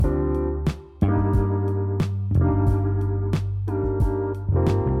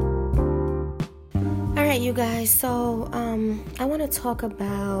you guys. So, I want to talk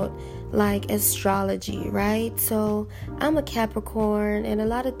about like astrology, right? So, I'm a Capricorn, and a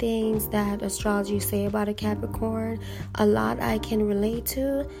lot of things that astrology say about a Capricorn, a lot I can relate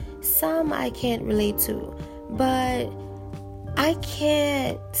to, some I can't relate to, but I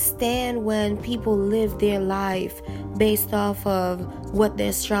can't stand when people live their life based off of what the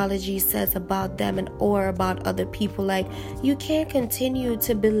astrology says about them or about other people. Like, you can't continue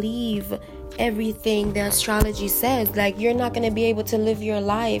to believe everything the astrology says. Like, you're not going to be able to live your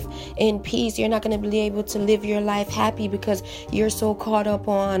life in peace. You're not going to be able to live your life happy because you're so caught up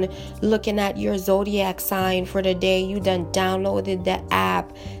on looking at your zodiac sign for the day. You done downloaded the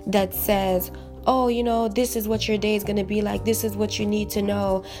app that says, oh, this is what your day is going to be like. This is what you need to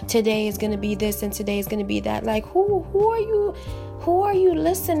know. Today is going to be this and today is going to be that. Like, who are you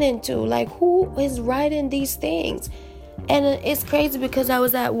listening to? Like, who is writing these things? And it's crazy because I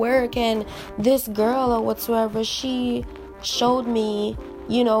was at work and this girl or whatsoever, she showed me,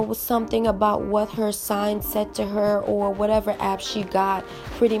 something about what her sign said to her, or whatever app she got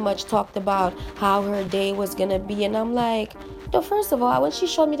pretty much talked about how her day was going to be. And I'm like, first of all, when she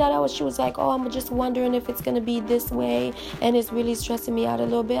showed me that, she was like, I'm just wondering if it's going to be this way, and it's really stressing me out a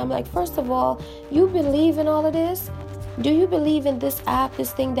little bit. I'm like, first of all, you believe in all of this? Do you believe in this app,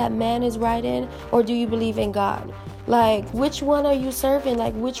 this thing that man is writing, or do you believe in God? Like, which one are you serving?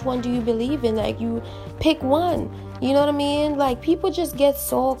 Like, which one do you believe in? Like, you pick one. You know what I mean? Like, people just get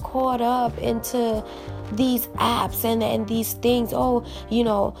so caught up into these apps and these things.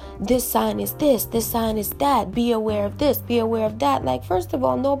 This sign is this sign is that. Be aware of this, be aware of that. Like, first of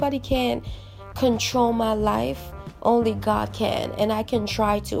all, nobody can control my life. Only God can, and I can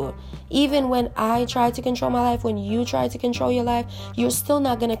try to. Even when I try to control my life, when you try to control your life, you're still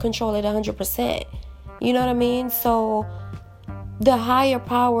not going to control it 100%. You know what I mean? So the higher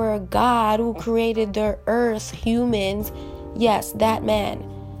power, God, who created the earth, humans, yes, that man,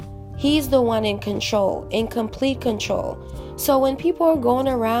 he's the one in control, in complete control. So when people are going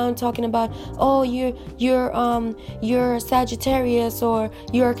around talking about, you're Sagittarius, or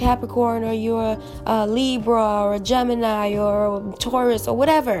you're a Capricorn, or you're a Libra, or a Gemini, or a Taurus, or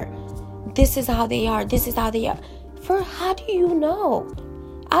whatever, this is how they are. This is how they are. How do you know?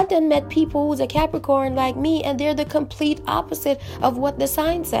 I done met people who's a Capricorn like me, and they're the complete opposite of what the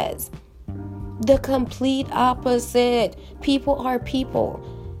sign says. The complete opposite. People are people.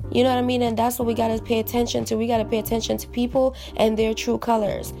 You know what I mean? And that's what we got to pay attention to. We got to pay attention to people and their true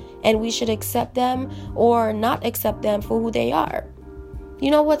colors. And we should accept them or not accept them for who they are.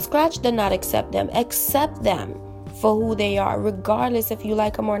 You know what? Scratch the not accept them. Accept them for who they are, regardless if you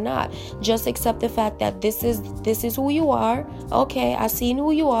like them or not. Just accept the fact that this is who you are. Okay, I seen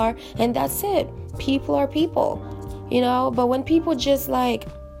who you are, and that's it. People are people. But when people just like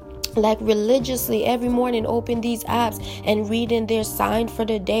religiously every morning open these apps and reading their sign for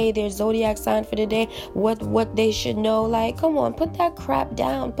the day, their zodiac sign for the day, what they should know, like, come on, put that crap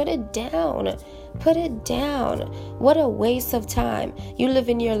down. Put it down. What a waste of time. You live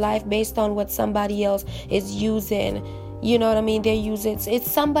in your life based on what somebody else is using. You know what I mean? They're using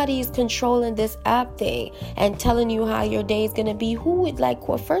it's somebody is controlling this app thing and telling you how your day is gonna be.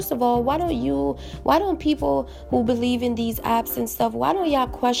 First of all, why don't people who believe in these apps and stuff, why don't y'all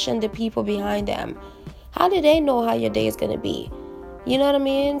question the people behind them? How do they know how your day is gonna be? You know what I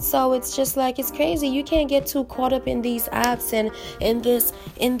mean? So it's just like, it's crazy. You can't get too caught up in these apps and in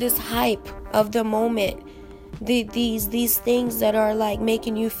this hype of the moment. These things that are like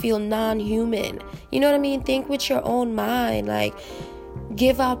making you feel non-human. You know what I mean? Think with your own mind. Like,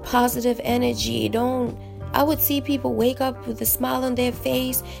 give out positive energy. I would see people wake up with a smile on their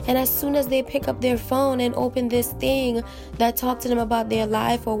face, and as soon as they pick up their phone and open this thing that talks to them about their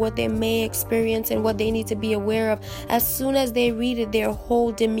life or what they may experience and what they need to be aware of, as soon as they read it, their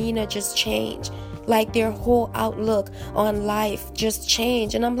whole demeanor just changed. Like, their whole outlook on life just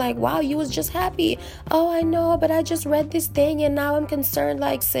changed. And I'm like, wow, you was just happy. Oh, I know, but I just read this thing and now I'm concerned.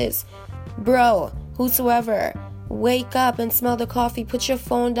 Like, sis, bro, whosoever, wake up and smell the coffee. Put your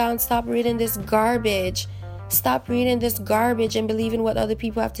phone down. Stop reading this garbage. Stop reading this garbage and believing what other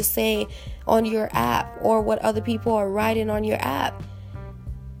people have to say on your app or what other people are writing on your app.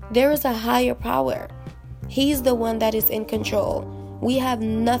 There is a higher power. He's the one that is in control. We have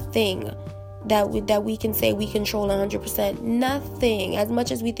nothing that we can say we control 100%. Nothing. As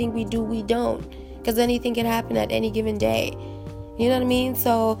much as we think we do, we don't. Because anything can happen at any given day. You know what I mean?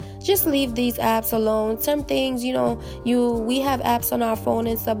 So just leave these apps alone. Some things, we have apps on our phone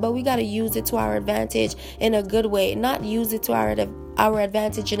and stuff, but we got to use it to our advantage in a good way. Not use it to our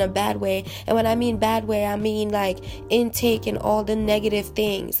advantage in a bad way. And when I mean bad way, I mean like intake and all the negative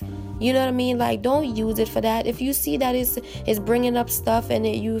things. You know what I mean? Like, don't use it for that. If you see that it's bringing up stuff and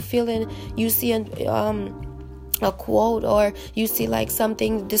you see a quote, or you see like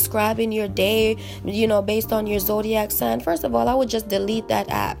something describing your day, based on your zodiac sign, first of all, I would just delete that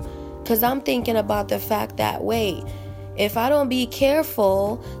app, because I'm thinking about the fact that, wait, if I don't be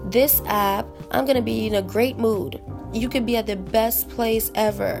careful, this app, I'm going to be in a great mood. You could be at the best place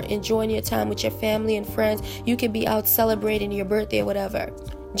ever, enjoying your time with your family and friends. You could be out celebrating your birthday or whatever.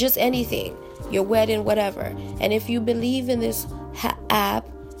 Just anything, your wedding, whatever. And if you believe in this app,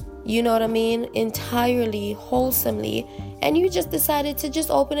 you know what I mean, entirely, wholesomely, and you just decided to just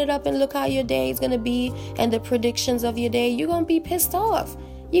open it up and look how your day is going to be and the predictions of your day, you're going to be pissed off.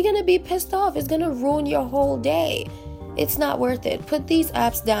 You're going to be pissed off. It's going to ruin your whole day. It's not worth it. Put these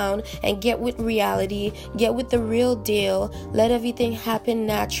apps down and get with reality. Get with the real deal. Let everything happen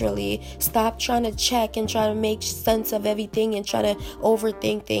naturally. Stop trying to check and try to make sense of everything and try to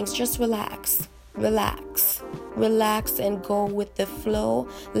overthink things. Just relax. Relax and go with the flow.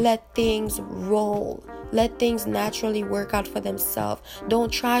 Let things roll. Let things naturally work out for themselves.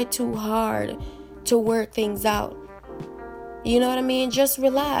 Don't try too hard to work things out. You know what I mean? Just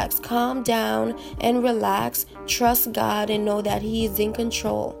relax, calm down and relax. Trust God and know that He is in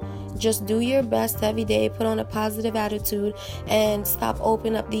control. Just do your best every day. Put on a positive attitude and stop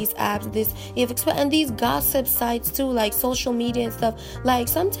opening up these apps. And these gossip sites too, like social media and stuff. Like,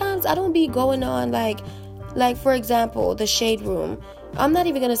 sometimes I don't be going on like for example, the Shade Room. I'm not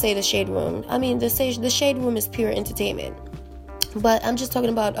even gonna say the Shade Room. I mean, the Shade Room is pure entertainment. But I'm just talking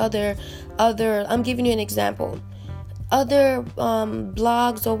about other. I'm giving you an example. Other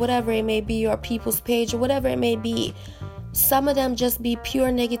blogs or whatever it may be, or people's page or whatever it may be, some of them just be pure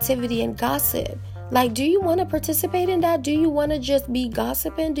negativity and gossip. Like, do you want to participate in that? Do you want to just be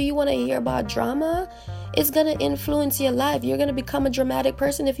gossiping? Do you want to hear about drama? It's going to influence your life. You're going to become a dramatic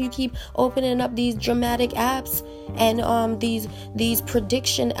person if you keep opening up these dramatic apps and these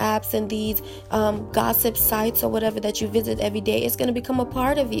prediction apps and these gossip sites or whatever that you visit every day. It's going to become a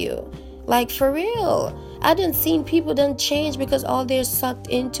part of you. Like, for real. I done seen people done change because all they're sucked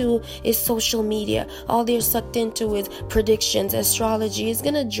into is social media. All they're sucked into is predictions, astrology. It's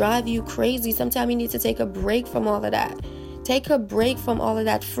going to drive you crazy. Sometimes you need to take a break from all of that. Take a break from all of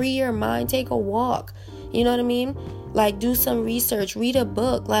that. Free your mind. Take a walk. You know what I mean? Like, do some research. Read a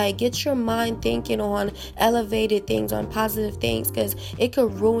book. Like, get your mind thinking on elevated things, on positive things, because it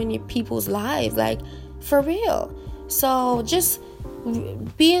could ruin your people's lives. Like, for real. So just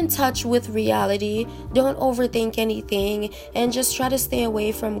be in touch with reality. Don't overthink anything, and just try to stay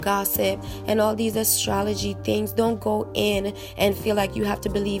away from gossip and all these astrology things. Don't go in and feel like you have to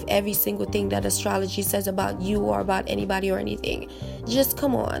believe every single thing that astrology says about you or about anybody or anything. Just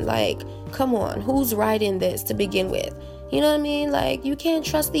come on, who's writing this to begin with? You know what I mean? Like, you can't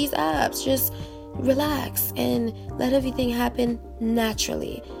trust these apps. Just relax and let everything happen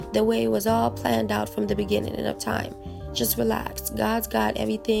naturally, the way it was all planned out from the beginning of time. Just relax. God's got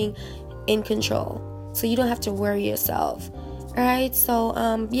everything in control, so you don't have to worry yourself. All right. So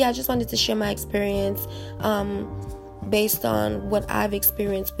I just wanted to share my experience based on what I've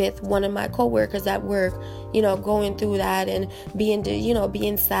experienced with one of my coworkers at work, going through that and being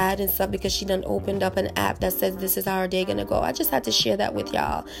sad and stuff because she done opened up an app that says this is how our day gonna go. I just had to share that with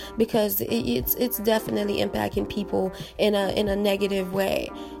y'all because it's definitely impacting people in a negative way.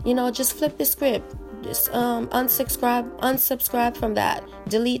 Just flip the script. Just unsubscribe from that.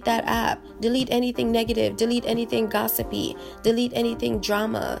 Delete that app. Delete anything negative. Delete anything gossipy. Delete anything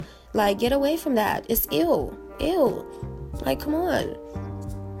drama. Like, get away from that. It's ill. Like, come on.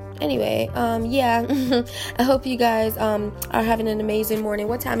 Anyway, I hope you guys are having an amazing morning.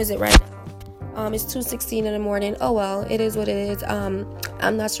 What time is it right now? It's 2:16 in the morning. Oh well, it is what it is.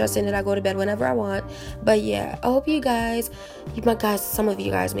 I'm not stressing it. I go to bed whenever I want. But yeah, I hope you guys, some of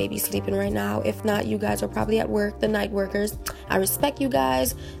you guys may be sleeping right now. If not, you guys are probably at work, the night workers. I respect you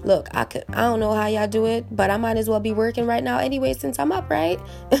guys. Look, I don't know how y'all do it, but I might as well be working right now anyway since I'm up, right?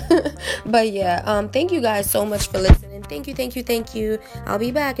 But yeah, thank you guys so much for listening. Thank you. I'll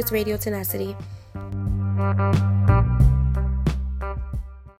be back. It's Radio Tenacity.